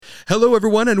Hello,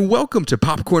 everyone, and welcome to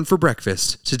Popcorn for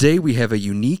Breakfast. Today, we have a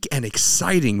unique and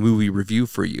exciting movie review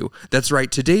for you. That's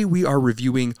right, today we are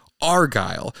reviewing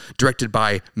Argylle, directed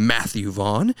by Matthew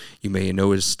Vaughn. You may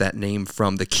notice that name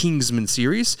from the Kingsman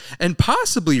series, and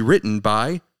possibly written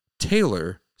by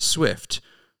Taylor Swift.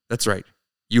 That's right,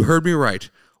 you heard me right.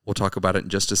 We'll talk about it in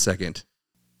just a second.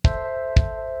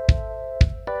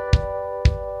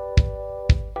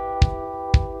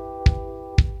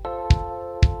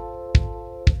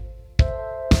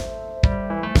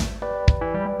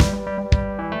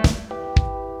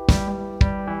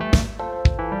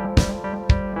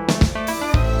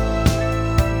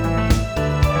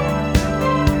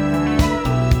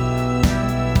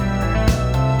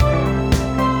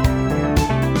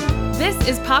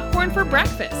 Is Popcorn for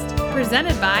Breakfast,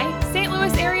 presented by St.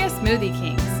 Louis Area Smoothie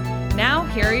Kings. Now,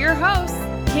 here are your hosts,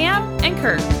 Cam and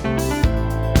Kurt.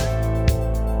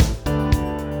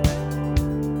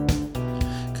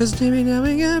 Cause maybe now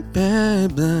we got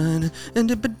bad blood,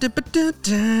 and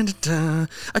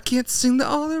I can't sing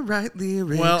all the right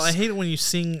lyrics. Well, I hate it when you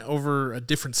sing over a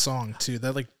different song too.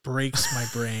 That like breaks my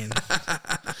brain.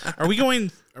 Are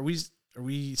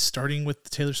we starting with the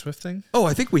Taylor Swift thing? Oh,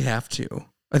 I think we have to.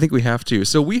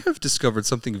 So we have discovered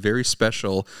something very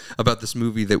special about this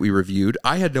movie that we reviewed.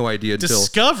 I had no idea until...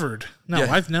 Discovered? No,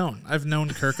 yeah. I've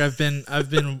known, Kirk. I've been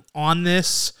on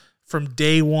this from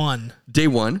day one. Day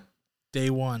one? Day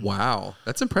one. Wow,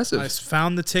 that's impressive. I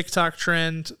found the TikTok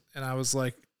trend, and I was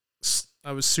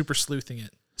super sleuthing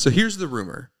it. So here's the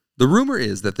rumor. The rumor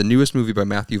is that the newest movie by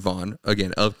Matthew Vaughn,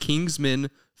 again, of Kingsman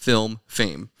film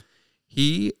fame,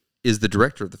 he is the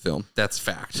director of the film. That's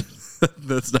fact.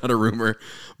 That's not a rumor.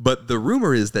 But the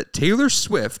rumor is that Taylor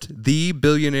Swift, the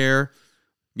billionaire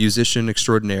musician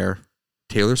extraordinaire,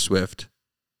 Taylor Swift,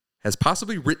 has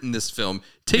possibly written this film.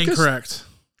 Incorrect.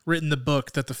 Written the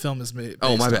book that the film is made.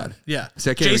 Oh, my bad. Yeah.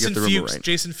 See, I can't even get the rumor right.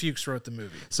 Jason Fuchs wrote the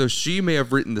movie. So she may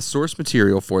have written the source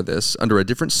material for this under a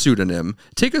different pseudonym.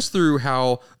 Take us through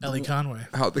how Ellie Conway.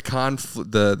 How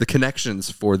the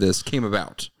connections for this came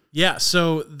about. Yeah,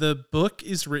 so the book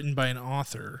is written by an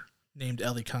author named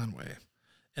Ellie Conway.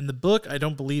 And the book, I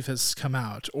don't believe, has come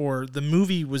out, or the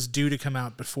movie was due to come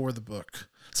out before the book.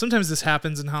 Sometimes this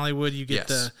happens in Hollywood. You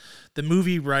get the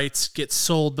movie rights get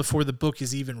sold before the book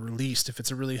is even released if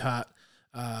it's a really hot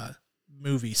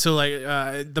movie. So like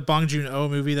the Bong Joon-ho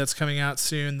movie that's coming out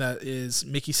soon, that is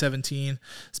Mickey 17.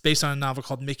 It's based on a novel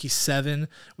called Mickey 7,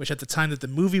 which at the time that the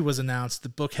movie was announced, the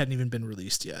book hadn't even been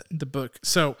released yet.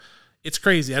 So it's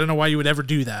crazy. I don't know why you would ever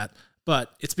do that,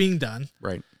 but it's being done.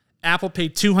 Right. Apple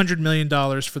paid $200 million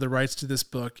for the rights to this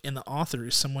book, and the author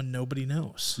is someone nobody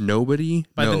knows.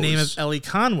 By the name of Ellie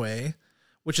Conway,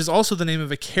 which is also the name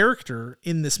of a character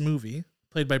in this movie,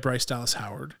 played by Bryce Dallas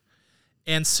Howard.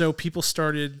 And so people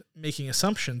started making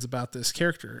assumptions about this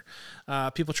character.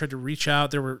 People tried to reach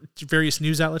out. There were various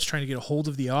news outlets trying to get a hold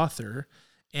of the author.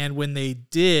 And when they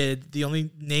did, the only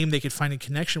name they could find in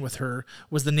connection with her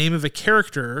was the name of a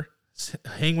character.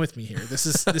 Hang with me here. This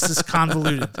is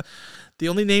convoluted. The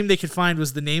only name they could find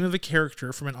was the name of a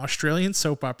character from an Australian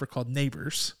soap opera called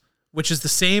Neighbours, which is the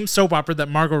same soap opera that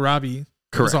Margot Robbie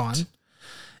was on.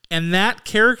 And that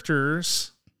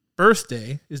character's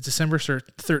birthday is December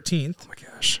 13th. Oh my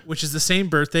gosh. Which is the same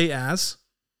birthday as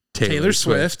Taylor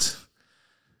Swift.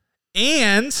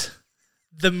 And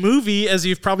the movie, as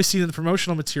you've probably seen in the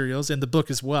promotional materials and the book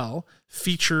as well,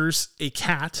 features a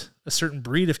cat, a certain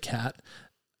breed of cat.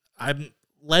 I'm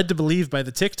led to believe by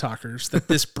the TikTokers that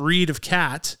this breed of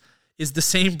cat is the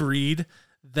same breed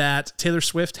that Taylor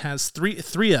Swift has three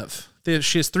of.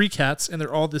 She has 3 cats, and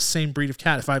they're all the same breed of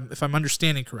cat, if I'm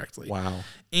understanding correctly. Wow.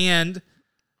 And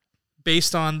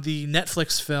based on the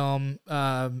Netflix film,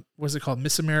 what's it called,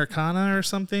 Miss Americana or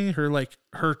something?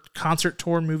 Her concert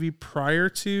tour movie prior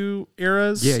to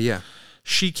Eras. Yeah.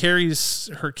 She carries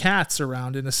her cats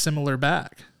around in a similar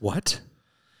bag. What?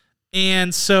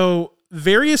 And so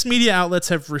various media outlets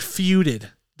have refuted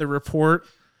the report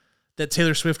that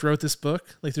Taylor Swift wrote this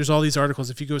book. Like, there's all these articles.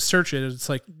 If you go search it, it's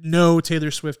like, no, Taylor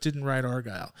Swift didn't write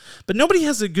Argylle. But nobody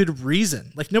has a good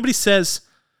reason. Like, nobody says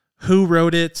who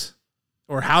wrote it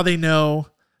or how they know.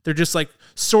 They're just like,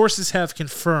 sources have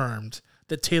confirmed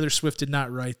that Taylor Swift did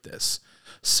not write this.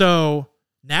 So,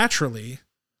 naturally,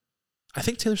 I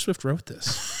think Taylor Swift wrote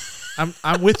this.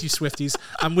 I'm with you, Swifties.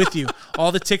 I'm with you.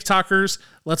 All the TikTokers,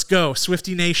 let's go.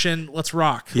 Swiftie Nation, let's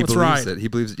rock. Let's ride. He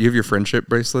believes. You have your friendship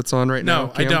bracelets on right now?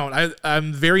 No, I don't.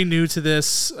 I'm very new to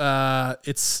this.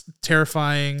 It's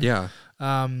terrifying. Yeah.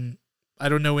 I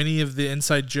don't know any of the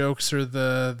inside jokes or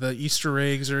the Easter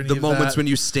eggs or any of that. The moments when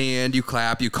you stand, you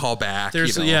clap, you call back.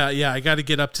 There's I got to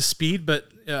get up to speed, but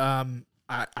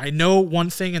I know one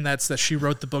thing, and that's that she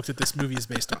wrote the book that this movie is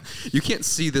based on. You can't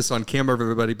see this on camera,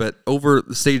 everybody, but over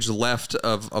the stage left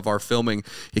of our filming,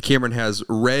 Cameron has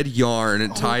red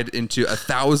yarn tied into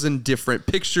 1,000 different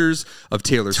pictures of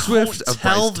Taylor Swift. Don't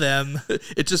tell them.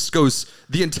 It just goes,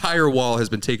 the entire wall has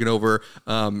been taken over.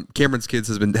 Cameron's kids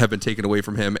have been taken away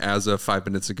from him as of 5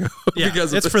 minutes ago. Yeah,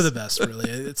 it's for the best, really.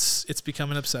 It's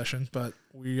become an obsession, but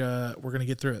we're going to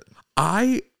get through it.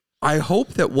 I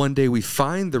hope that one day we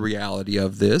find the reality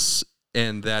of this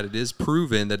and that it is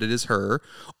proven that it is her,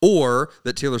 or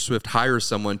that Taylor Swift hires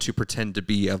someone to pretend to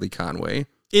be Ellie Conway.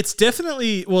 It's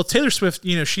definitely, well, Taylor Swift,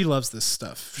 she loves this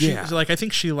stuff. I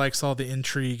think she likes all the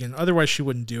intrigue, and otherwise she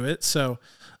wouldn't do it. So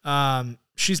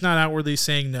she's not outwardly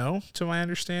saying no, to my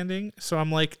understanding. So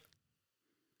I'm like,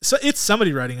 so it's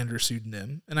somebody writing under a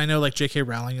pseudonym. And I know like J.K.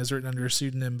 Rowling has written under a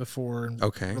pseudonym before and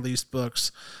released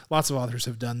books. Lots of authors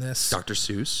have done this. Dr.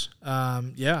 Seuss.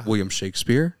 Yeah. William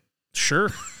Shakespeare. Sure.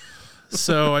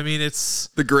 So, I mean, it's...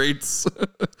 the greats.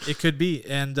 It could be.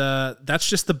 And that's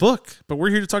just the book. But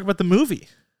we're here to talk about the movie.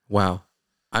 Wow.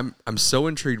 I'm so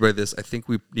intrigued by this. I think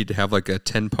we need to have like a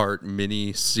 10-part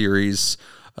mini series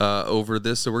over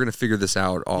this, so we're going to figure this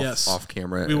out off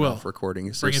camera and off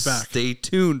recording. So bring it back. Stay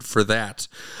tuned for that.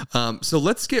 So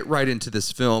let's get right into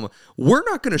this film. We're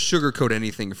not going to sugarcoat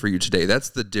anything for you today. That's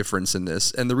the difference in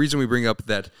this. And the reason we bring up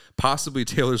that possibly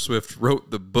Taylor Swift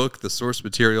wrote the book, the source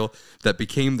material that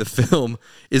became the film,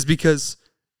 is because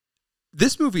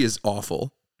this movie is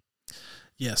awful.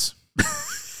 Yes.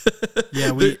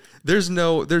 Yeah, there's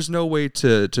no way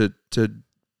to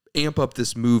amp up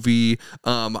this movie.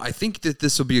 I think that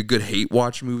this will be a good hate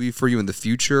watch movie for you in the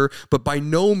future, but by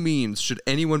no means should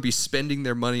anyone be spending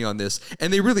their money on this.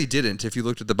 And they really didn't. If you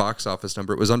looked at the box office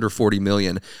number, it was under 40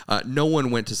 million. No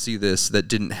one went to see this that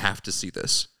didn't have to see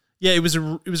this. Yeah, it was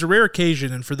a rare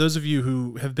occasion. And for those of you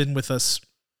who have been with us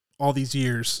all these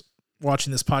years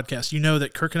watching this podcast, you know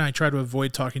that Kirk and I try to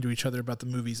avoid talking to each other about the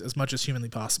movies as much as humanly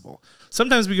possible.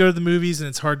 Sometimes we go to the movies and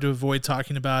it's hard to avoid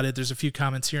talking about it. There's a few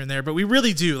comments here and there, but we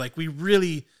really do. Like, we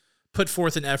really put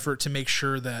forth an effort to make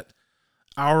sure that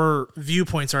our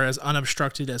viewpoints are as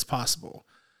unobstructed as possible.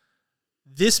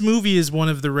 This movie is one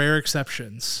of the rare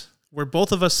exceptions where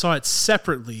both of us saw it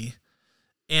separately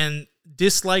and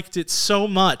disliked it so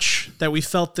much that we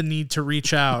felt the need to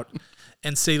reach out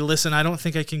and say, listen, I don't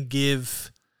think I can give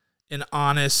an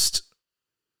honest,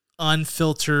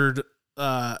 unfiltered,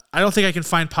 I don't think I can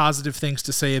find positive things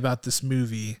to say about this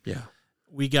movie. Yeah.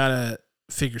 We got to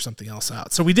figure something else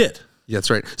out. So we did. Yeah, that's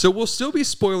right. So we'll still be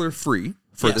spoiler free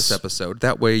for this episode.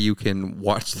 That way you can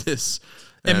watch this.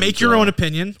 And make your own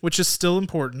opinion, which is still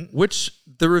important. Which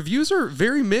the reviews are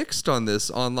very mixed on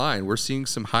this online. We're seeing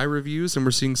some high reviews and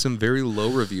we're seeing some very low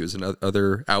reviews in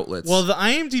other outlets. Well, the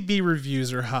IMDb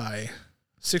reviews are high.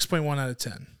 6.1 out of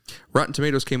 10. Rotten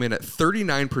Tomatoes came in at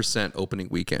 39% opening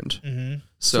weekend. Mm-hmm.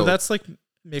 So that's like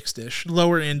mixed-ish.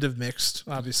 Lower end of mixed,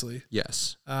 obviously.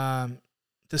 Yes.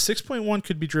 The 6.1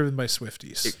 could be driven by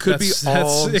Swifties. It could be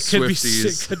all Swifties.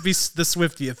 It could be the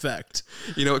Swiftie effect.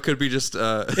 It could be just...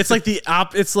 It's like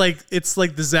it's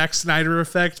like the Zack Snyder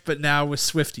effect, but now with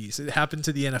Swifties. It happened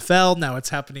to the NFL. Now it's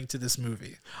happening to this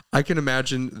movie. I can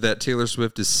imagine that Taylor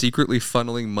Swift is secretly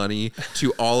funneling money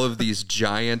to all of these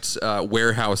giant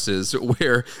warehouses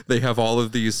where they have all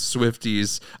of these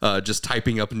Swifties just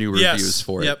typing up new reviews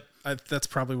for it. Yep. That's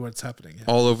probably what's happening. Yeah.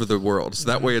 All over the world. So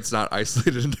that way it's not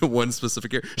isolated into one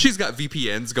specific area. She's got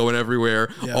VPNs going everywhere,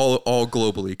 all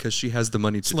globally, because she has the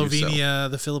money to do so.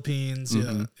 Slovenia, the Philippines.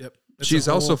 Mm-hmm. Yeah. Yep. She's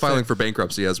also filing for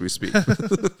bankruptcy as we speak.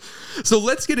 So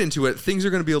let's get into it. Things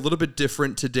are going to be a little bit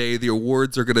different today. The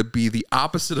awards are going to be the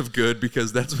opposite of good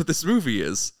because that's what this movie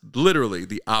is. Literally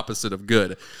the opposite of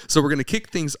good. So we're going to kick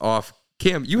things off.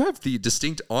 Cam, you have the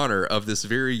distinct honor of this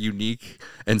very unique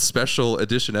and special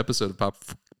edition episode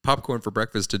of Popcorn for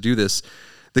Breakfast to do this.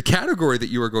 The category that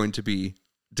you are going to be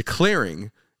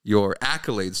declaring your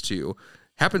accolades to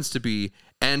happens to be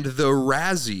 "And the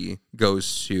Razzie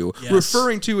Goes to,"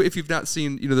 referring to, if you've not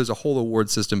seen, there's a whole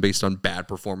award system based on bad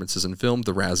performances in film,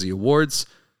 the Razzie Awards.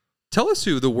 Tell us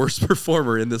who the worst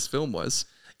performer in this film was.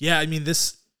 Yeah, I mean,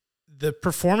 the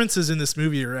performances in this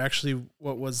movie are actually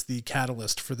what was the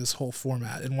catalyst for this whole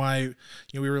format, and why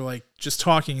we were like just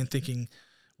talking and thinking,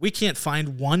 we can't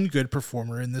find one good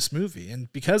performer in this movie.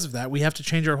 And because of that, we have to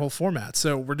change our whole format.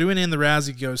 So we're doing "And the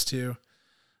Razzie Goes to."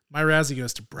 My Razzie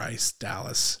goes to Bryce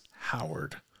Dallas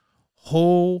Howard.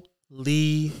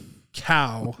 Holy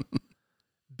cow.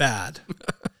 Bad.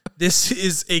 This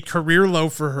is a career low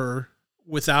for her,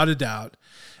 without a doubt.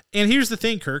 And here's the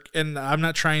thing, Kirk, and I'm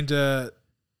not trying to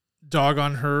dog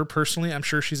on her personally. I'm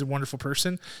sure she's a wonderful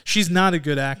person. She's not a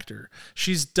good actor.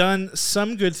 She's done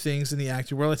some good things in the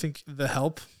acting world. I think The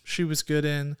Help she was good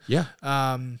in. Yeah.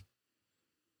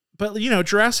 But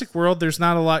Jurassic World, there's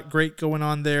not a lot great going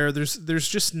on there. There's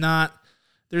just not.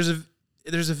 Her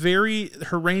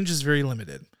range is very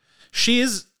limited. She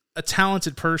is a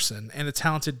talented person and a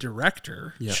talented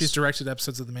director. Yes. She's directed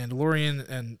episodes of The Mandalorian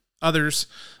and others.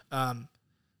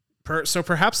 So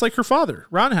perhaps like her father,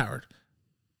 Ron Howard,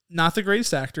 not the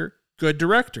greatest actor, good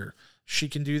director. She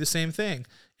can do the same thing.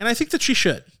 And I think that she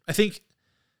should. I think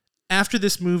after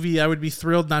this movie, I would be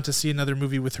thrilled not to see another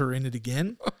movie with her in it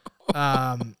again.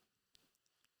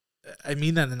 I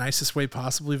mean that in the nicest way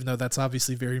possible, even though that's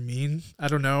obviously very mean. I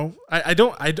don't know.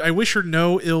 I wish her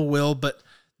no ill will, but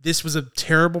this was a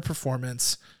terrible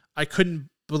performance. I couldn't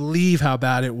believe how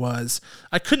bad it was.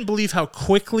 I couldn't believe how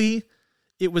quickly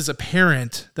it was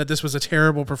apparent that this was a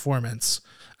terrible performance.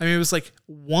 I mean, it was like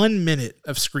 1 minute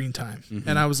of screen time. Mm-hmm.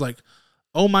 And I was like,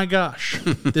 oh my gosh,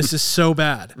 this is so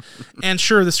bad. And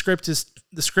sure, the script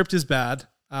is bad.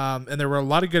 And there were a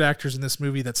lot of good actors in this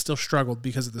movie that still struggled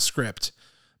because of the script.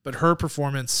 But her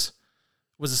performance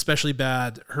was especially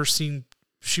bad.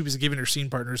 She was giving her scene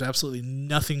partners absolutely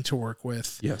nothing to work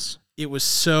with. Yes. It was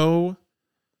so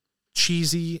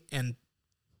cheesy and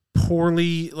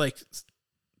poorly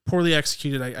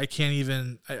executed. I can't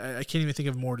even think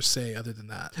of more to say other than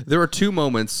that. There are two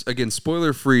moments, again,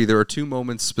 spoiler free. There are two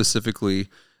moments specifically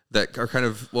that are kind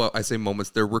of, well, I say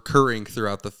moments, they're recurring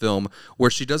throughout the film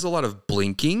where she does a lot of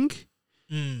blinking.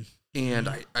 And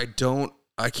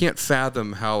I can't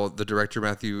fathom how the director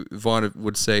Matthew Vaughn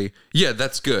would say, "Yeah,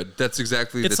 that's good. That's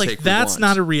exactly the take we want." It's like that's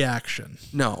not a reaction.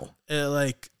 No,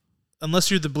 unless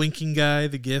you're the blinking guy,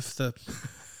 the GIF,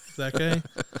 that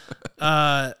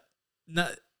guy.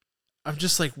 I'm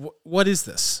just like, what is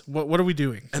this? What are we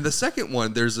doing? And the second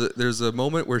one, there's a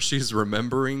moment where she's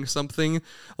remembering something,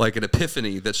 like an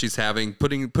epiphany that she's having,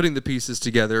 putting the pieces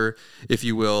together, if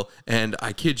you will. And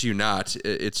I kid you not,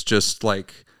 it's just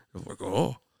like,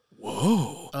 oh.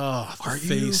 Whoa. Oh, the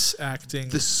face acting.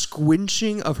 The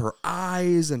squinching of her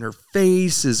eyes and her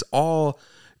face is all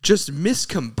just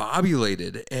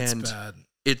miscombobulated. And it's bad.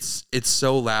 It's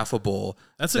so laughable.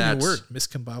 That's a new word,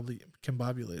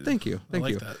 miscombobulated. Thank you. I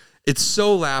like that. It's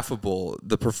so laughable,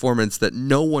 the performance, that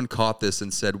no one caught this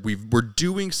and said, we're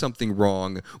doing something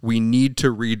wrong. We need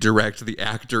to redirect the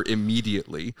actor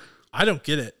immediately. I don't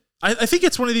get it. I think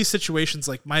it's one of these situations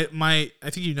like my I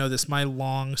think you know this, my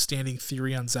long-standing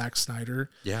theory on Zack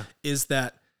Snyder is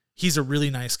that he's a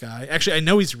really nice guy. Actually, I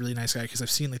know he's a really nice guy because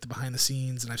I've seen like the behind the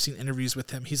scenes and I've seen interviews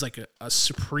with him. He's like a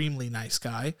supremely nice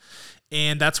guy.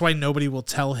 And that's why nobody will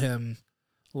tell him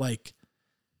like,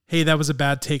 hey, that was a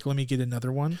bad take. Let me get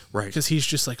another one. Right. Because he's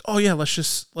just like, oh yeah, let's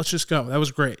just go. That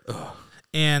was great. Ugh.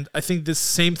 And I think this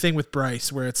same thing with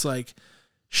Bryce, where it's like,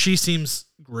 she seems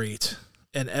great.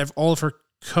 And all of her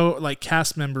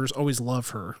cast members always love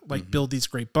her, build these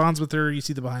great bonds with her. You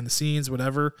see the behind the scenes,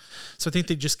 whatever. So I think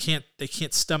they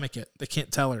can't stomach it. They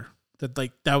can't tell her that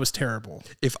that was terrible.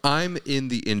 If I'm in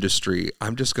the industry,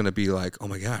 I'm just going to be like, oh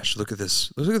my gosh, look at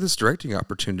this directing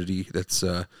opportunity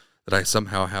that I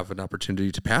somehow have an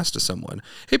opportunity to pass to someone.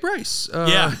 Hey, Bryce.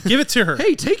 Give it to her.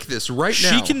 Hey, take this right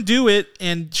now. She can do it,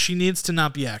 and she needs to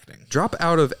not be acting. Drop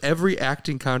out of every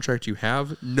acting contract you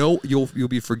have. No, you'll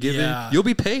be forgiven. Yeah. You'll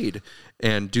be paid,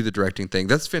 and do the directing thing.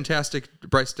 That's fantastic.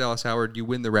 Bryce Dallas Howard, you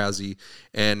win the Razzie,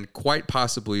 and quite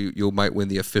possibly you might win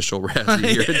the official Razzie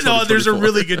here in No, there's a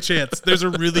really good chance. There's a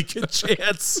really good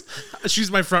chance.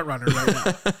 She's my front runner right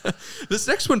now. This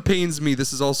next one pains me.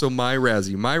 This is also my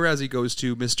Razzie. My Razzie goes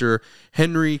to Mr.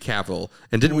 Henry Cavill.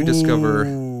 And didn't we discover...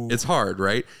 It's hard,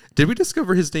 right? Did we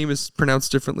discover his name is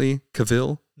pronounced differently?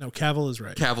 Cavill? No, Cavill is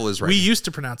right. Cavill is right. We used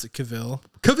to pronounce it Cavill.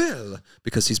 Cavill!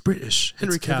 Because he's British.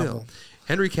 Henry Cavill.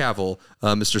 Henry Cavill,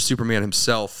 Mr. Superman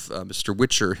himself, Mr.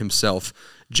 Witcher himself,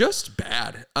 just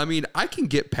bad. I mean, I can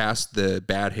get past the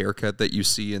bad haircut that you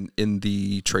see in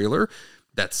the trailer.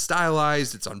 That's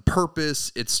stylized. It's on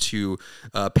purpose. It's to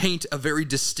paint a very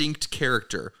distinct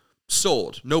character.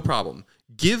 Sold. No problem.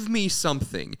 Give me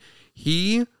something.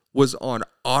 He was on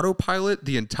autopilot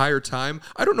the entire time.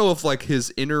 I don't know if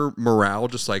his inner morale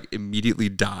just immediately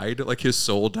died, his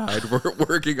soul died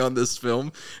working on this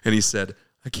film, and he said,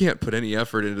 I can't put any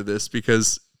effort into this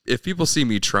because if people see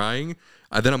me trying,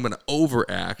 then I'm going to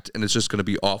overact and it's just going to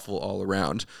be awful all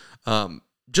around.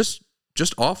 Just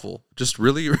awful. Just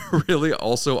really, really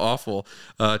also awful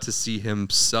to see him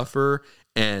suffer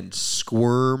and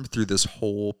squirm through this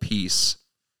whole piece.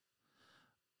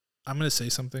 I'm going to say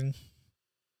something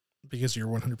because you're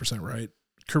 100% right.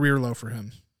 Career low for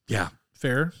him. Yeah.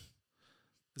 Fair.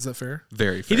 Is that fair?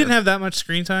 Very fair. He didn't have that much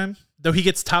screen time, though he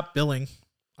gets top billing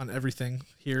on everything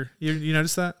here. You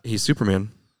notice that? He's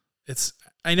Superman.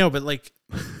 I know, but like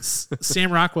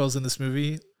Sam Rockwell's in this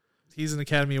movie. He's an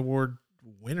Academy Award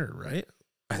winner, right?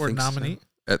 Or nominee?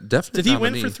 So. Definitely. Did he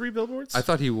nominee. win for 3 Billboards? I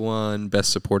thought he won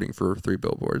Best Supporting for 3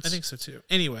 Billboards. I think so too.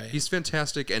 Anyway, he's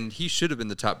fantastic, and he should have been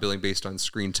the top billing based on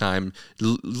screen time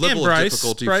level of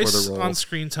difficulty for the role. On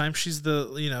screen time, she's the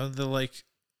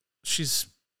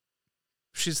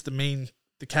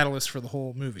catalyst for the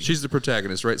whole movie. She's the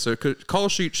protagonist, right? So call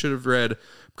sheet should have read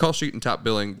call sheet and top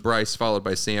billing Bryce followed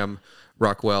by Sam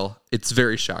Rockwell. It's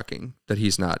very shocking that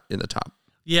he's not in the top.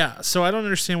 Yeah, so I don't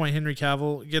understand why Henry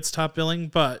Cavill gets top billing,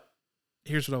 but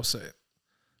here's what I'll say.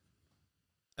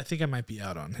 I think I might be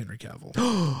out on Henry Cavill.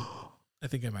 I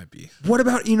think I might be. What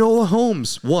about Enola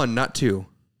Holmes? 1, not 2.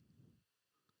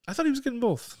 I thought he was getting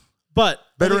both. But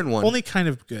better in 1. Only kind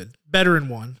of good. Better in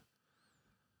 1.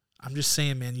 I'm just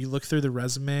saying, man, you look through the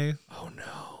resume. Oh,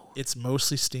 no. It's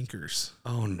mostly stinkers.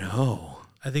 Oh, no.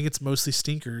 I think it's mostly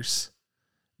stinkers.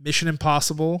 Mission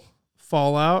Impossible,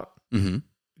 Fallout,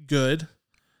 good.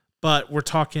 But we're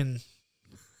talking,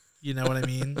 you know what I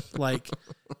mean? Like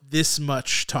this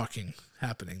much talking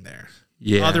happening there.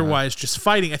 Yeah. Otherwise, just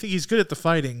fighting. I think he's good at the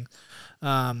fighting.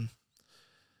 I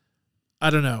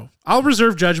don't know. I'll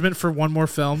reserve judgment for one more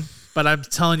film, but I'm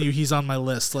telling you, he's on my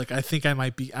list. Like, I think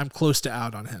I'm close to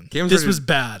out on him. This was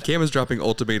bad. Cam is dropping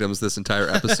ultimatums this entire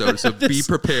episode, so be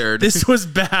prepared. This was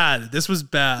bad. This was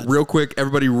bad. Real quick,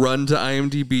 everybody run to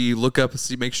IMDb, look up,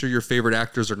 make sure your favorite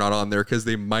actors are not on there because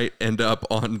they might end up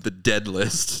on the dead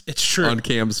list. It's true. On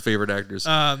Cam's favorite actors.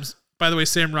 By the way,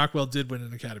 Sam Rockwell did win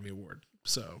an Academy Award,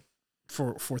 so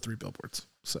for 3 Billboards.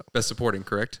 So Best Supporting,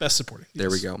 correct? Best Supporting. There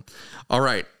we go. All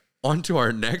right. On to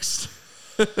our next.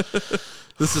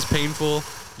 This is painful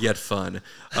yet fun.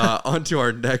 On to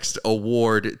our next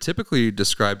award, typically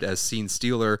described as Scene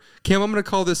Stealer. Cam, I'm going to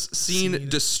call this Scene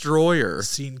Destroyer.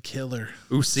 Scene Killer.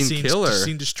 Ooh, Scene Killer.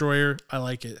 Scene Destroyer. I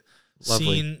like it. Lovely.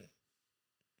 Scene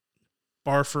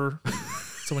Barfer.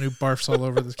 Someone who barfs all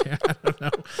over this can.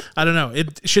 I don't know.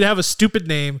 It should have a stupid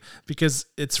name because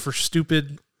it's for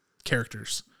stupid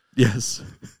characters. Yes.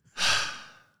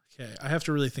 Okay, I have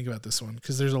to really think about this one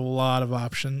because there's a lot of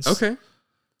options. Okay.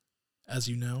 As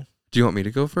you know. Do you want me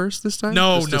to go first this time?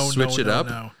 No, Just to switch it up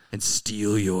no. and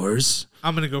steal yours.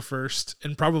 I'm going to go first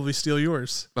and probably steal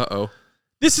yours. Uh-oh.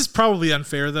 This is probably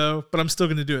unfair, though, but I'm still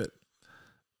going to do it.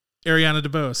 Ariana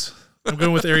DeBose. I'm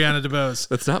going with Ariana DeBose.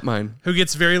 That's not mine. Who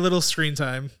gets very little screen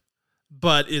time,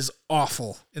 but is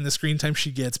awful in the screen time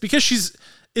she gets because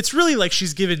it's really like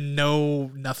she's given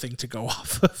nothing to go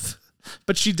off of.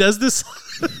 But she does this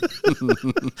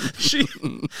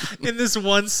in this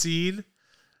one scene,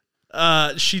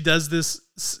 she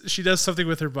does something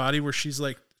with her body where she's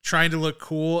like trying to look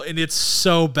cool, and it's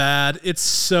so bad. It's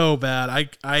so bad.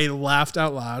 I laughed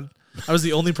out loud. I was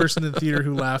the only person in the theater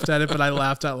who laughed at it, but I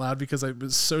laughed out loud because it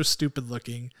was so stupid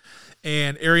looking.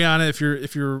 And Ariana,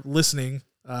 if you're listening,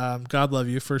 God love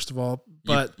you, first of all.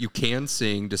 But you can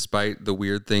sing despite the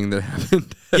weird thing that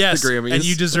happened at the Grammys. And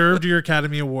you deserved your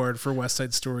Academy Award for West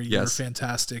Side Story. You were Yes.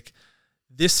 fantastic.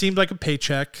 This seemed like a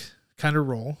paycheck kind of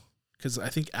role because I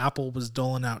think Apple was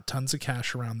doling out tons of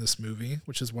cash around this movie,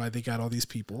 which is why they got all these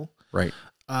people. Right.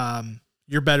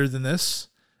 You're better than this,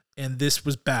 and this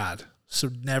was bad, so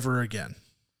never again.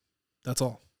 That's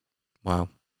all. Wow.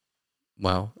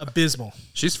 Abysmal.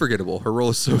 She's forgettable. Her role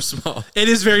is so small. It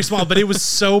is very small, but it was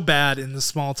so bad in the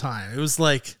small time. It was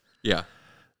like, Yeah.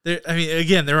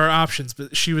 Again, there are options,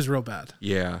 but she was real bad.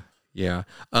 Yeah.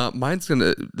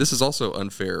 This is also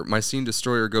unfair. My Scene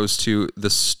Destroyer goes to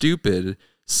the stupid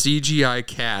CGI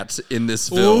cat in this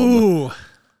film. Ooh.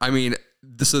 I mean,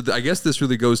 I guess this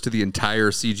really goes to the entire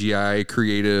CGI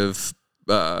creative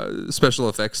special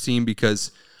effects team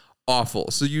because awful.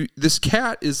 So this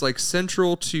cat is like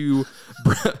central to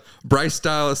Bryce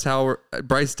Dallas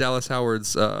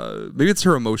Howard's maybe it's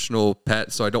her emotional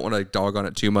pet, so I don't want to dog on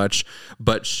it too much,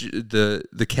 but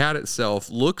the cat itself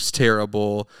looks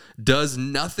terrible, does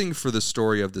nothing for the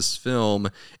story of this film,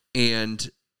 and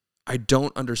I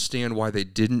don't understand why they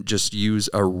didn't just use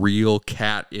a real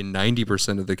cat in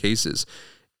 90% of the cases.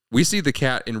 We see the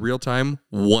cat in real time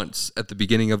once at the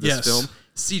beginning of this film.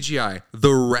 CGI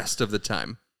the rest of the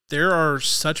time. There are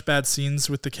such bad scenes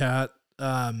with the cat,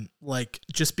 like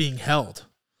just being held.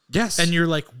 Yes. And you're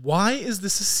like, why is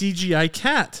this a CGI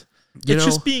cat? It's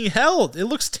just being held. It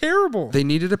looks terrible. They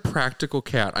needed a practical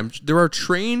cat. There are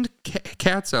trained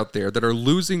cats out there that are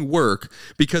losing work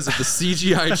because of the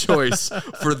CGI choice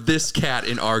for this cat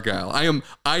in Argylle.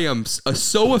 I am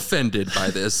so offended by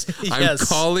this. Yes. I'm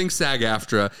calling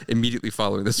SAG-AFTRA immediately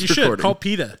following this recording. You should call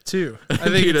PETA too. I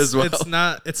think PETA as well.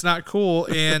 It's not cool.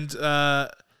 And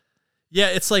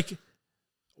it's like,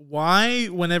 why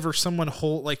whenever someone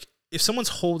if someone's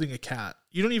holding a cat,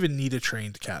 you don't even need a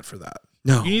trained cat for that.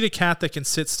 No. You need a cat that can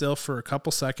sit still for a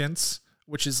couple seconds,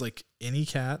 which is like any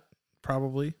cat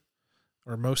probably,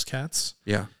 or most cats.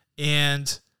 Yeah.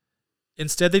 And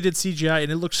instead they did CGI,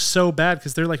 and it looks so bad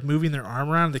because they're like moving their arm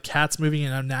around. The cat's moving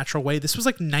in a natural way. This was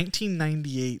like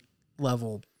 1998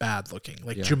 level bad looking,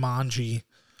 like Jumanji.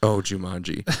 Oh,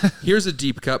 Jumanji. Here's a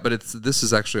deep cut, but this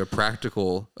is actually a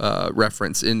practical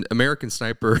reference. In American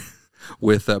Sniper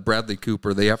with Bradley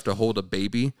Cooper, they have to hold a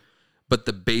baby, but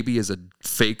the baby is a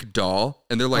fake doll,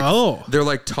 and they're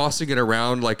like tossing it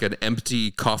around like an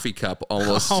empty coffee cup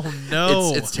almost. Oh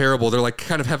no. It's terrible. They're like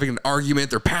kind of having an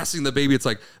argument. They're passing the baby. It's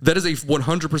like, that is a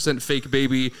 100% fake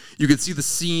baby. You can see the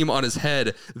seam on his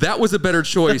head. That was a better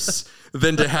choice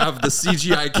than to have the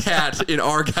CGI cat in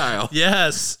Argylle.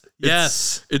 Yes.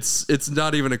 Yes. It's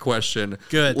not even a question.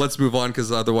 Good. Let's move on,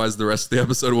 because otherwise the rest of the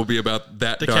episode will be about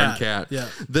that darn cat. Yeah.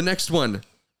 The next one,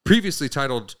 previously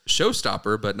titled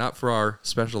Showstopper, but not for our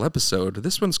special episode.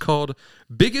 This one's called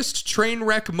Biggest Train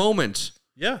Wreck Moment.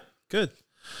 Yeah, good.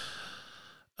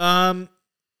 Well,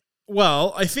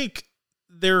 I think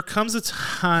there comes a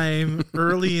time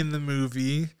early in the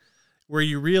movie where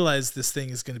you realize this thing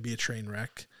is going to be a train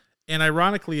wreck. And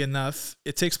ironically enough,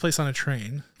 it takes place on a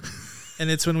train. And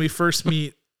it's when we first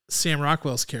meet Sam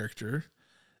Rockwell's character,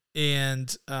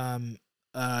 and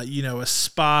a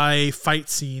spy fight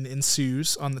scene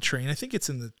ensues on the train. I think it's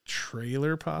in the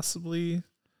trailer, possibly.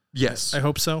 Yes, I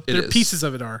hope so. Pieces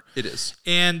of it are. It is,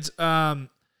 and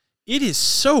it is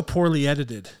so poorly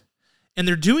edited. And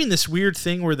they're doing this weird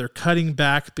thing where they're cutting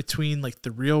back between like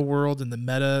the real world and the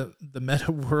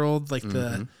meta world. Like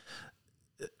when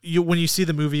you see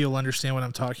the movie, you'll understand what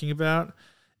I'm talking about.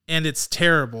 And it's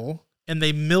terrible. And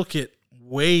they milk it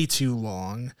way too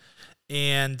long,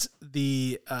 and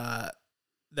the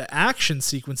action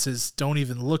sequences don't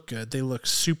even look good. They look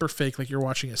super fake, like you're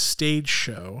watching a stage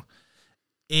show.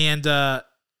 And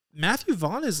Matthew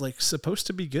Vaughn is like supposed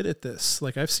to be good at this.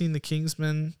 Like, I've seen the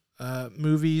Kingsman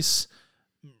movies,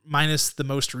 minus the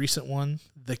most recent one,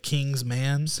 The King's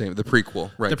Man. Same, the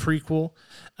prequel, right? The prequel.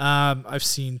 I've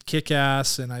seen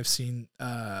Kick-Ass, and I've seen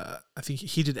I think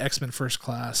he did X-Men First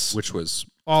Class, which was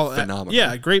all phenomenal.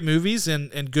 Yeah, great movies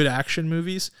and good action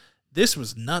movies. This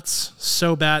was nuts,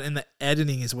 so bad, and the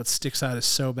editing is what sticks out as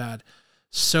so bad,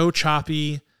 so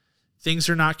choppy. Things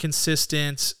are not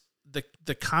consistent.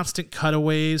 The constant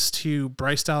cutaways to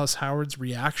Bryce Dallas Howard's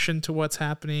reaction to what's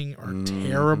happening are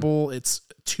terrible. It's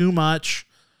too much.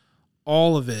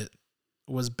 All of it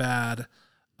was bad.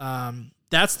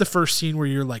 That's the first scene where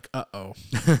you're like, uh-oh,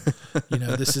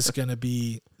 this is going to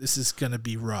be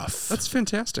rough. That's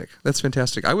fantastic.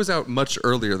 I was out much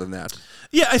earlier than that.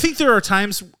 Yeah. I think there are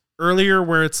times earlier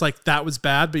where it's like, that was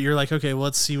bad, but you're like, okay, well,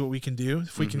 let's see what we can do.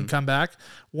 If we can come back.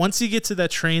 Once you get to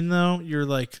that train though, you're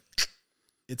like,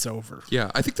 it's over.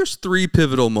 Yeah. I think there's 3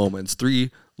 pivotal moments, 3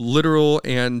 literal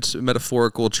and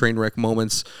metaphorical train wreck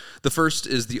moments. The first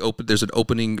is there's an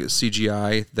opening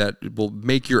CGI that will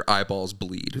make your eyeballs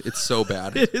bleed. It's so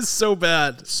bad. It is so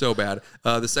bad. So bad.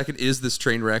 The second is this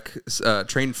train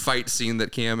fight scene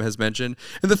that Cam has mentioned.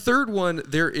 And the third one,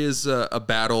 there is a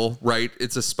battle, right?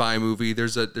 It's a spy movie.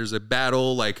 There's a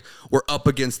battle, like, we're up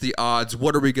against the odds.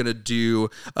 What are we going to do?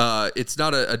 It's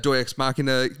not a Deus Ex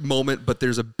Machina moment, but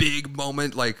there's a big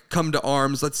moment, like, come to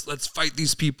arms. Let's fight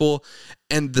these people.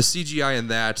 And the CGI in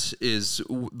that is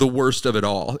the worst of it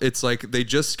all. It's like they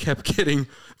just kept getting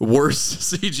worse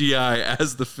CGI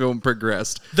as the film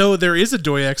progressed. Though there is a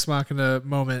Deus Ex Machina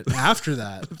moment after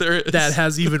that. There is. That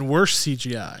has even worse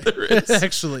CGI. There is.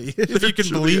 Actually, if you can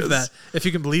believe that. If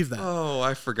you can believe that. Oh,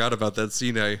 I forgot about that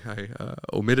scene. I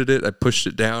omitted it. I pushed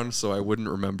it down so I wouldn't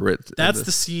remember it. That's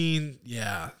the scene.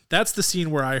 Yeah. That's the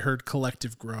scene where I heard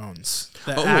collective groans.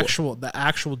 The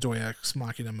actual Deus Ex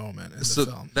Machina moment in the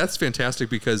film. That's fantastic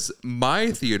because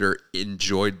my theater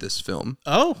enjoyed this film.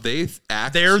 Oh. They're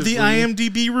the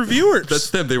IMDb reviewers. That's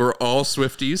them. They were all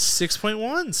Swifties.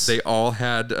 6.1s. They all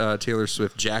had Taylor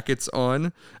Swift jackets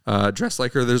on, dressed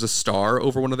like her. There's a star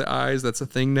over one of the eyes. That's a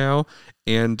thing now.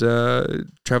 And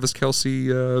Travis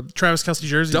Kelce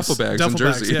jerseys. Duffel bags and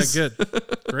jerseys. Yeah,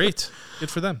 good. Great. Good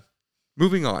for them.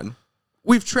 Moving on.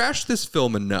 We've trashed this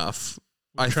film enough.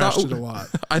 I trashed it a lot.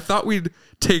 I thought we'd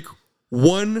take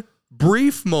one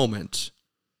brief moment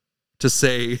to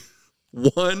say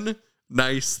one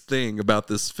nice thing about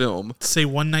this film. Say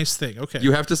one nice thing. Okay.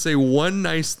 You have to say one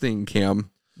nice thing,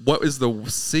 Cam. What is the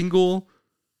single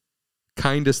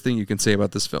kindest thing you can say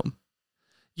about this film?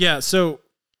 Yeah, so,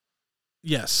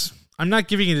 yes. I'm not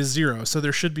giving it a 0, so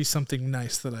there should be something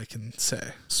nice that I can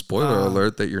say. Spoiler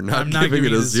alert that you're not giving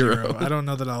it a 0. I don't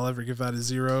know that I'll ever give that a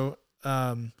 0.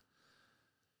 I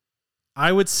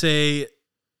would say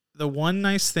the one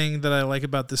nice thing that I like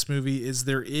about this movie is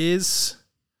there is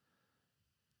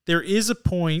a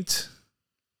point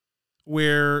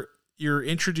where you're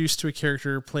introduced to a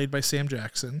character played by Sam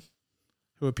Jackson,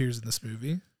 who appears in this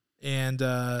movie, and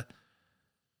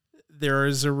there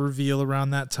is a reveal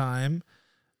around that time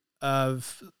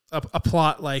of a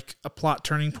plot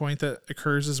turning point that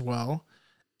occurs as well.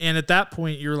 And at that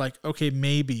point, you're like, okay,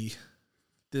 maybe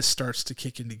this starts to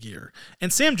kick into gear.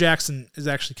 And Sam Jackson is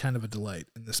actually kind of a delight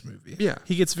in this movie. Yeah.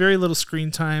 He gets very little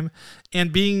screen time,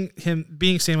 and being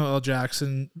Samuel L.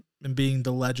 Jackson and being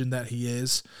the legend that he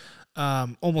is,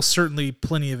 almost certainly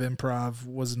plenty of improv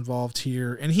was involved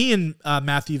here. And he and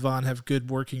Matthew Vaughn have good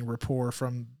working rapport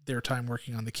from their time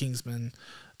working on the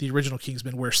original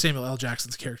Kingsman, where Samuel L.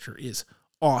 Jackson's character is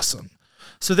awesome.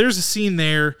 So there's a scene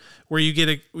there where you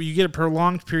get a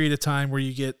prolonged period of time where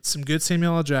you get some good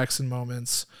Samuel L. Jackson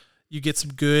moments, you get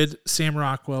some good Sam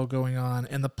Rockwell going on,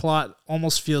 and the plot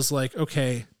almost feels like,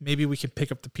 okay, maybe we can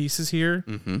pick up the pieces here.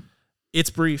 Mm-hmm. It's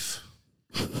brief.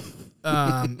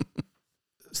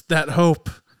 That hope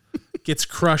gets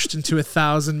crushed into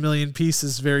 1,000 million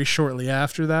pieces very shortly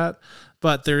after that,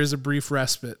 but there is a brief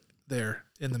respite there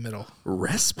in the middle.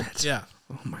 Respite? Yeah.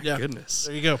 Oh my goodness.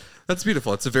 There you go. That's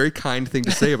beautiful. It's a very kind thing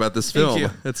to say about this film. You.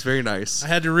 That's very nice. I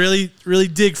had to really, really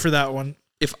dig for that one.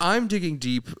 If I'm digging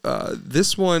deep,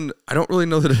 this one, I don't really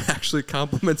know that it actually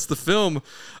complements the film.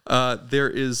 There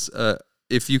is,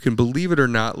 if you can believe it or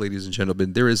not, ladies and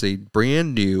gentlemen, there is a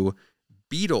brand new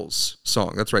Beatles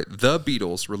song. That's right. The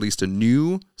Beatles released a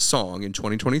new song in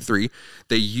 2023.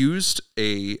 They used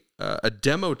a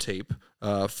demo tape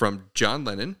from John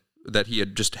Lennon that he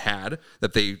had just had,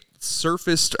 that they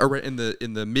surfaced in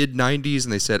the mid 90s,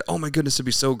 and they said, oh my goodness, it'd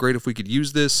be so great if we could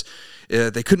use this.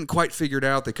 They couldn't quite figure it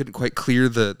out. They couldn't quite clear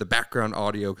the background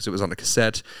audio because it was on a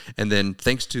cassette. And then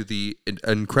thanks to the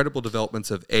incredible developments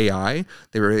of AI,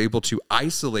 they were able to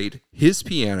isolate his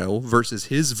piano versus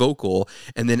his vocal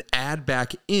and then add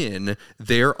back in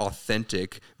their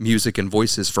authentic music and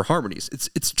voices for harmonies.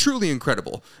 It's truly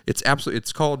incredible.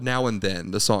 It's called Now and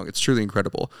Then, the song. It's truly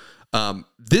incredible.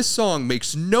 This song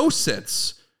makes no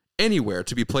sense anywhere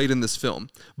to be played in this film.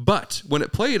 But when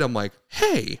it played, I'm like,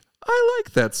 hey, I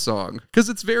like that song because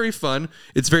it's very fun.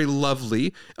 It's very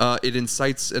lovely. It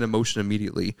incites an emotion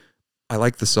immediately. I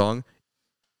like the song.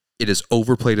 It is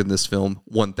overplayed in this film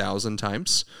 1,000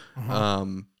 times. Uh-huh.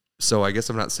 So I guess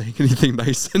I'm not saying anything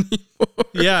nice anymore.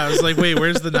 Yeah, I was like, wait,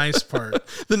 where's the nice part?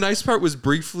 The nice part was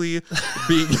briefly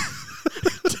being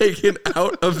taken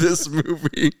out of this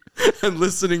movie and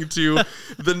listening to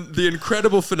the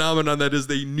incredible phenomenon that is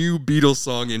the new Beatles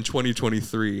song in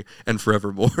 2023 and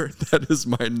forevermore. That is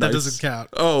my nice... That doesn't count.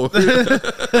 Oh.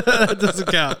 That doesn't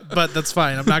count, but that's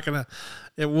fine. I'm not going to...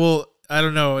 I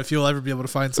don't know if you'll ever be able to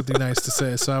find something nice to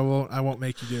say, so I won't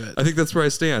make you do it. I think that's where I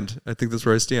stand.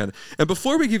 And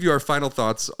before we give you our final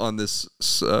thoughts on this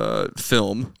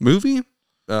movie,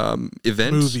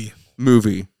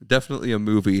 definitely a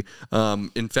movie.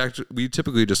 In fact, we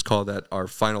typically just call that our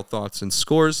final thoughts and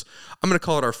scores. I'm going to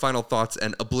call it our final thoughts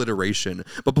and obliteration.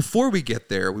 But before we get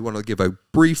there, we want to give a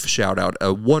brief shout out,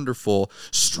 a wonderful,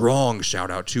 strong shout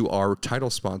out to our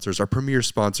title sponsors, our premier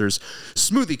sponsors,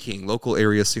 Smoothie King, local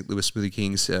area St. Louis Smoothie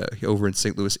Kings over in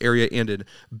St. Louis area and in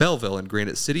Belleville and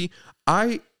Granite City.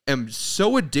 I am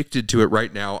so addicted to it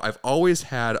right now. I've always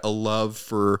had a love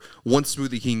for once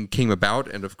Smoothie King came about,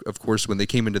 and of course when they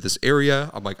came into this area,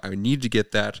 I'm like, I need to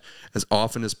get that as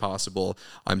often as possible.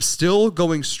 I'm still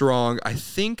going strong. I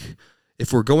think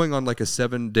if we're going on like a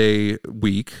 7-day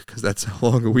week, because that's how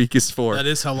long a week is for. That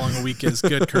is how long a week is.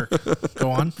 Good, Kirk. Go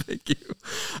on. Thank you.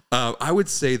 I would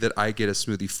say that I get a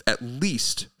smoothie at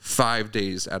least 5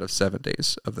 days out of 7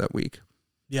 days of that week.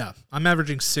 Yeah, I'm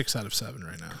averaging 6 out of 7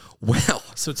 right now. Well,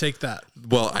 so take that.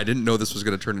 Well, I didn't know this was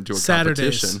going to turn into a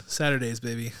competition. Saturdays,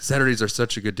 baby. Saturdays are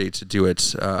such a good day to do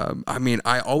it. I mean,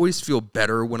 I always feel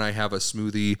better when I have a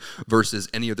smoothie versus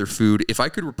any other food. If I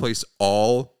could replace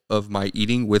all of my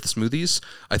eating with smoothies,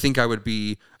 I think I would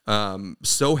be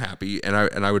so happy, and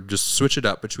I would just switch it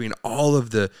up between all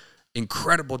of the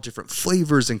incredible different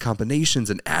flavors and combinations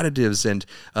and additives and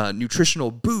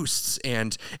nutritional boosts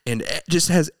and it just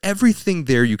has everything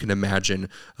there you can imagine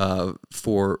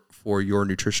for for your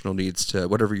nutritional needs, to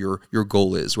whatever your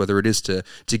goal is, whether it is to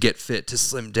get fit, to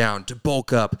slim down, to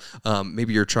bulk up.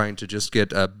 Maybe you're trying to just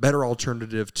get a better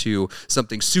alternative to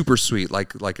something super sweet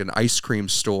like an ice cream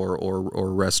store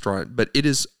or restaurant. But it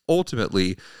is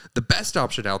ultimately the best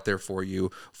option out there for you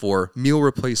for meal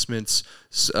replacements,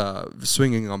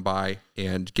 swinging on by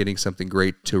and getting something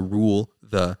great to rule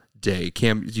the day.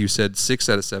 Cam, you said 6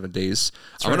 out of 7 days.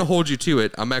 That's I'm going to hold you to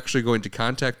it. I'm actually going to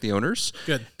contact the owners.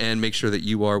 Good. And make sure that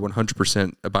you are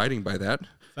 100% abiding by that.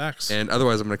 Facts. And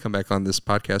otherwise, I'm going to come back on this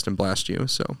podcast and blast you.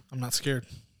 So I'm not scared.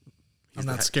 I'm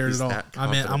not scared at all.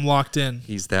 I'm locked in.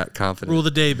 He's that confident. Rule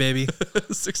the day, baby.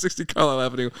 660 Carlisle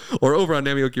Avenue, or over on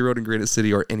Namioki Road in Granite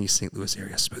City, or any St. Louis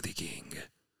area Smoothie King.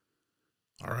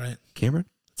 All right. Cameron?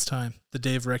 It's time. The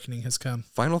day of reckoning has come.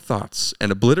 Final thoughts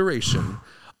and obliteration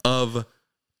of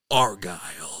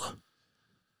Argylle.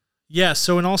 Yeah,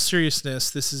 so in all seriousness,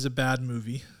 this is a bad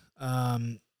movie.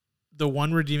 The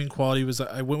one redeeming quality was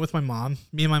I went with my mom.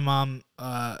 Me and my mom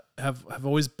have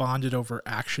always bonded over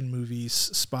action movies,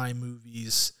 spy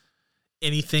movies,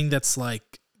 anything that's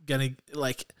anything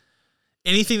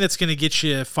that's gonna get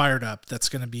you fired up, that's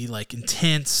gonna be like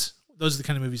intense. Those are the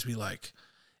kind of movies we like.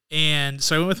 And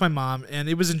so I went with my mom, and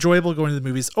it was enjoyable going to the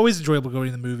movies. Always enjoyable going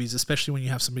to the movies, especially when you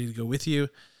have somebody to go with you.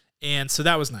 And so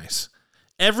that was nice.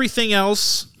 Everything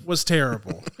else was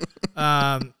terrible.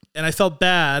 And I felt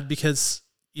bad because,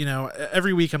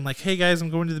 every week I'm like, hey guys, I'm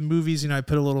going to the movies. I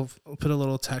put a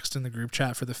little text in the group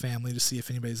chat for the family to see if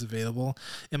anybody's available.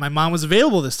 And my mom was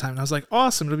available this time. And I was like,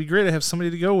 awesome. It'll be great. I have somebody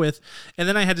to go with. And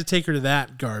then I had to take her to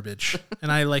that garbage.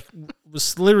 And I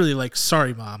was literally like,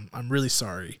 sorry, Mom. I'm really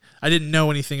sorry. I didn't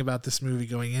know anything about this movie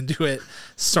going into it.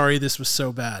 Sorry, this was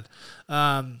so bad.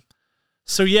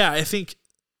 So yeah, I think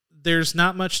there's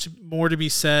not much more to be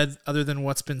said other than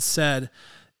what's been said.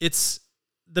 It's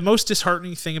the most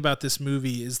disheartening thing about this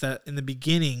movie is that in the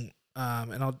beginning,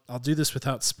 and I'll do this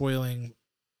without spoiling,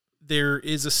 there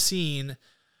is a scene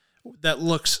that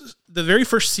the very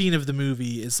first scene of the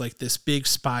movie is like this big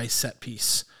spy set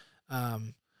piece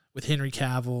with Henry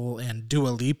Cavill and Dua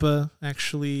Lipa,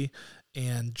 actually,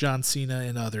 and John Cena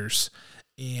and others.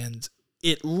 And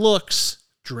it looks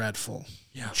dreadful.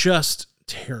 Yeah. Just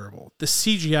terrible. The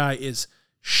CGI is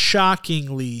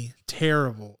shockingly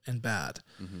terrible and bad.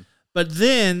 Mm-hmm. But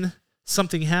then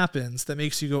something happens that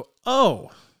makes you go,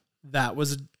 oh, that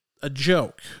was a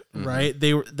joke, mm-hmm. right?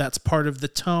 That's part of the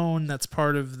tone. That's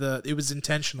part of it was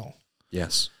intentional.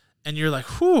 Yes. And you're like,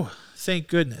 whew, thank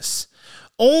goodness.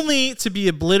 Only to be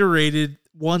obliterated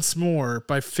once more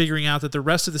by figuring out that the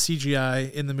rest of the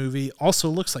CGI in the movie also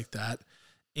looks like that.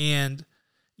 And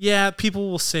yeah,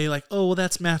 people will say like, oh, well,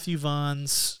 that's Matthew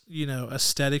Vaughn's,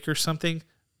 aesthetic or something.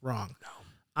 Wrong. No.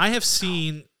 I have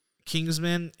seen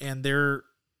Kingsman, and there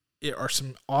are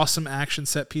some awesome action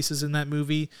set pieces in that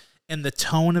movie, and the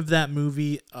tone of that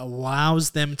movie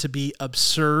allows them to be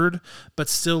absurd but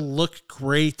still look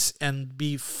great and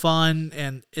be fun,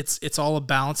 and it's all a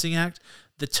balancing act.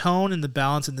 The tone and the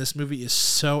balance in this movie is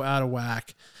so out of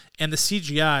whack, and the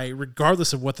CGI,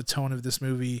 regardless of what the tone of this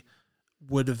movie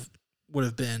would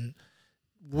have been,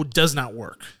 does not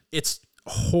work. It's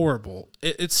horrible.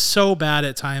 It's so bad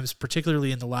at times,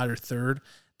 particularly in the latter third,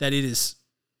 that it is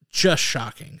just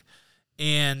shocking.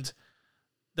 And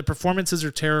the performances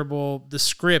are terrible. The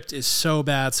script is so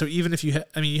bad. So even if you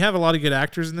have a lot of good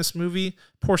actors in this movie,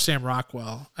 poor Sam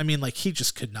Rockwell. He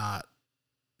just could not.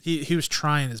 He was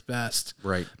trying his best.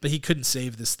 Right. But he couldn't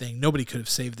save this thing. Nobody could have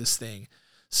saved this thing.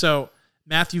 So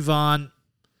Matthew Vaughn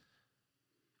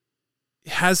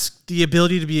has the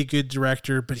ability to be a good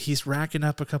director, but he's racking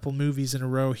up a couple movies in a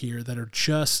row here that are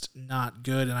just not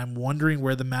good. And I'm wondering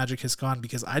where the magic has gone,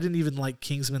 because I didn't even like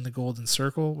Kingsman: The Golden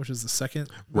Circle, which is the second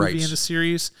movie in the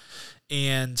series.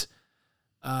 And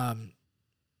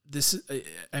this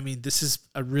is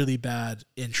a really bad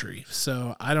entry.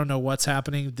 So I don't know what's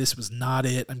happening. This was not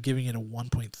it. I'm giving it a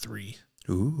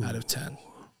 1.3 out of 10.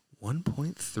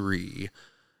 1.3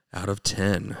 out of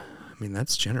 10.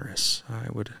 That's generous.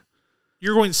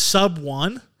 You're going sub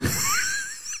 1?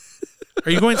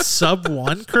 Are you going sub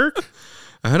 1, Kirk?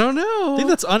 I don't know. I think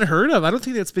that's unheard of. I don't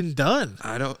think that's been done.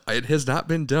 It has not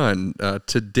been done.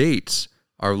 To date,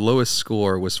 our lowest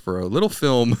score was for a little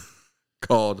film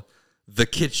called The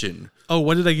Kitchen. Oh,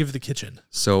 what did I give The Kitchen?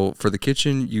 So for The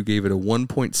Kitchen, you gave it a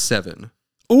 1.7.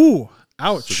 Ooh.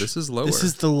 Ouch. So this is lower. This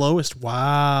is the lowest.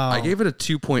 Wow. I gave it a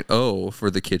 2.0 for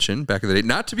The Kitchen back in the day.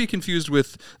 Not to be confused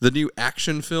with the new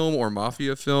action film or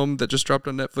mafia film that just dropped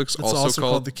on Netflix, it's also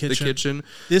called The Kitchen.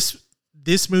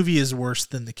 This movie is worse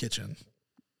than The Kitchen.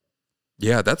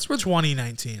 Yeah, that's what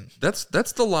 2019. That's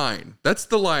the line. That's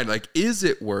the line. Like, is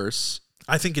it worse?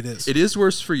 I think it is. It is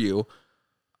worse for you.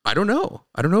 I don't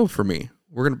know for me.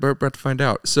 We're about to find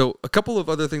out. So a couple of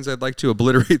other things I'd like to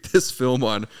obliterate this film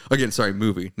on. Again, sorry,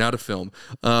 movie, not a film.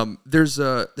 There's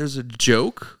a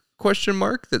joke, question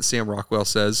mark, that Sam Rockwell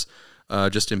says,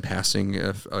 just in passing,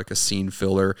 like a scene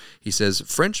filler. He says,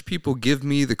 "French people give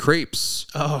me the crepes."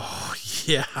 Oh,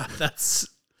 yeah, that's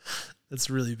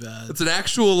really bad. It's an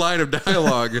actual line of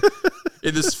dialogue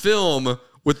in this film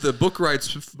with the book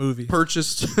rights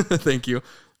purchased. Thank you.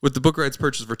 With the book rights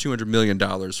purchased for $200 million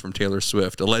from Taylor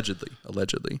Swift, allegedly.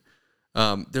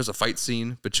 There's a fight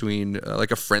scene between,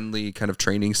 like a friendly kind of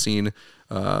training scene,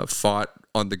 fought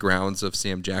on the grounds of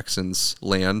Sam Jackson's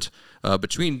land,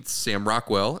 between Sam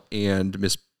Rockwell and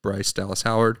Miss Bryce Dallas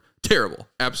Howard. Terrible.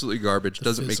 Absolutely garbage.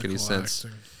 Doesn't make any sense.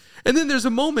 And then there's a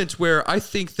moment where I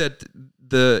think that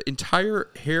the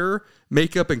entire hair,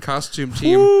 makeup, and costume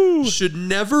team should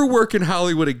never work in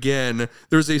Hollywood again.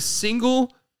 There's a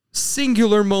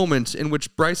singular moment in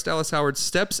which Bryce Dallas Howard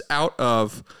steps out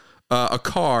of a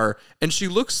car and she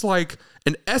looks like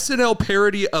an SNL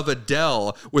parody of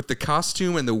Adele with the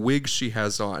costume and the wig she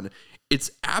has on.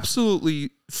 It's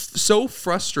absolutely so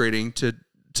frustrating to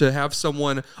have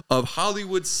someone of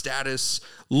Hollywood status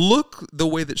look the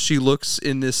way that she looks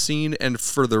in this scene, and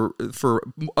for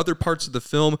other parts of the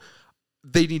film,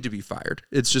 they need to be fired.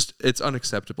 It's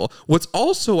unacceptable. What's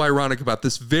also ironic about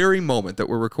this very moment that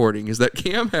we're recording is that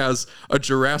Cam has a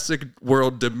Jurassic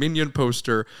World Dominion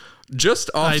poster just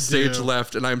off stage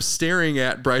left, and I'm staring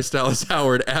at Bryce Dallas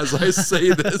Howard as I say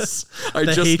this.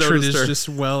 The hatred is just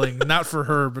welling, not for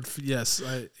her, but yes.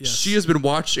 She has been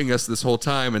watching us this whole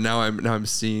time, and now I'm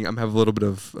having a little bit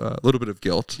of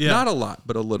guilt. Yeah. Not a lot,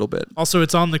 but a little bit. Also,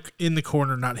 it's in the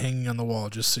corner, not hanging on the wall.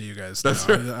 Just so you guys know,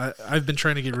 right. I've been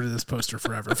trying to get rid of this poster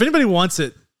forever. If anybody wants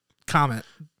it, comment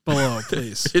below,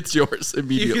 please. It's yours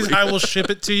immediately. I will ship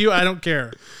it to you. I don't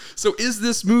care. So, is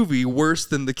this movie worse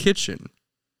than The Kitchen?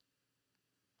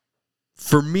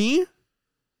 For me,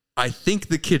 I think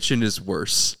The Kitchen is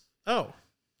worse. Oh.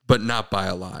 But not by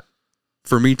a lot.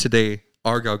 For me today,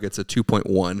 Argylle gets a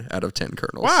 2.1 out of 10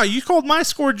 kernels. Wow, you called my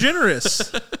score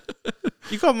generous.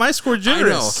 I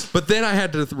know, but then I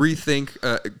had to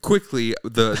rethink quickly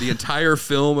the entire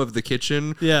film of The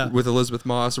Kitchen with Elizabeth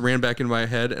Moss ran back in my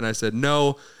head, and I said,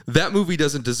 no, that movie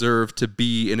doesn't deserve to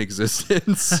be in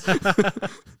existence.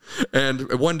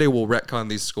 And one day we'll retcon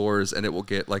these scores, and it will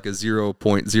get like a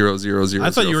 0.0005. I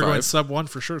thought you were going sub 1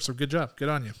 for sure, so good job. Good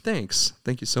on you. Thanks.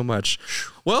 Thank you so much.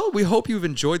 Well, we hope you've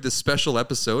enjoyed this special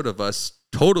episode of us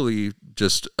totally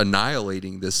just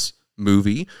annihilating this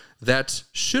movie that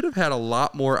should have had a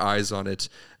lot more eyes on it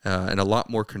and a lot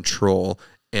more control,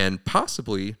 and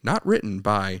possibly not written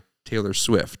by Taylor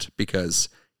Swift, because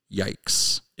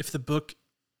yikes. If the book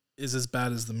is as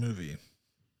bad as the movie,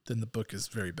 then the book is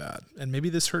very bad. And maybe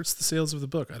this hurts the sales of the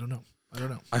book. I don't know.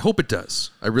 I hope it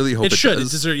does. I really hope it should.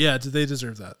 does. They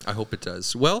deserve that. I hope it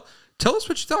does. Well, tell us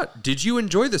what you thought. Did you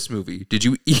enjoy this movie? Did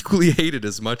you equally hate it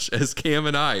as much as Cam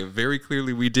and I? Very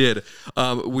clearly we did.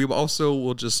 We also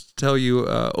will just tell you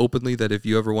openly that if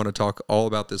you ever want to talk all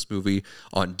about this movie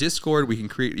on Discord, we can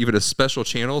create even a special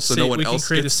channel so no one else gets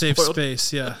spoiled. We can create a safe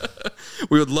space, yeah.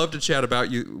 We would love to chat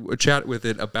with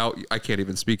it about you. I can't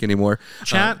even speak anymore.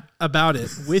 Chat about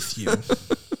it with you.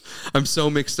 I'm so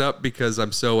mixed up because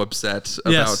I'm so upset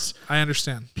about I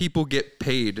understand. People get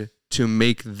paid to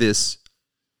make this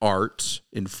art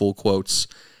in full quotes,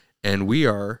 and we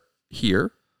are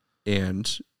here,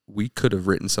 and we could have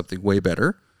written something way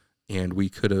better, and we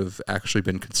could have actually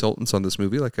been consultants on this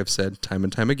movie, like I've said time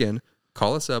and time again.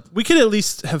 Call us up. We could at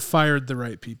least have fired the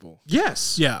right people.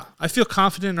 Yes. Yeah. I feel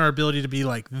confident in our ability to be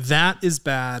like, that is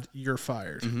bad, you're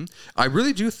fired. Mm-hmm. I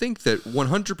really do think that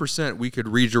 100% we could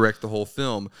redirect the whole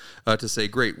film to say,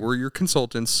 great, we're your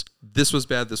consultants. This was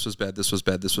bad, this was bad, this was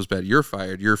bad, this was bad. You're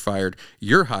fired,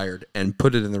 you're hired, and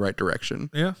put it in the right direction.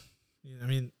 Yeah. I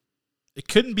mean, it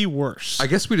couldn't be worse. I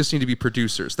guess we just need to be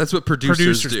producers. That's what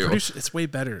producers do. It's way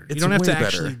better. You don't have to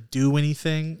actually do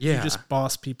anything. Yeah. You just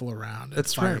boss people around and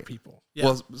fire people. Yeah.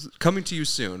 Well, coming to you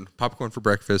soon, Popcorn for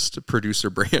Breakfast, producer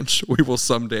branch. We will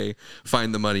someday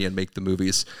find the money and make the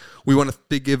movies. We want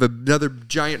to give another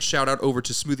giant shout out over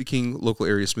to Smoothie King, local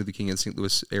area Smoothie King in St.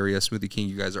 Louis area. Smoothie King,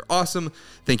 you guys are awesome.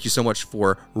 Thank you so much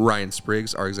for Ryan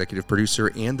Spriggs, our executive producer,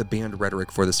 and the band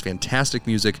Rhetoric for this fantastic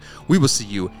music. We will see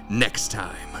you next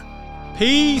time.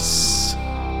 Peace.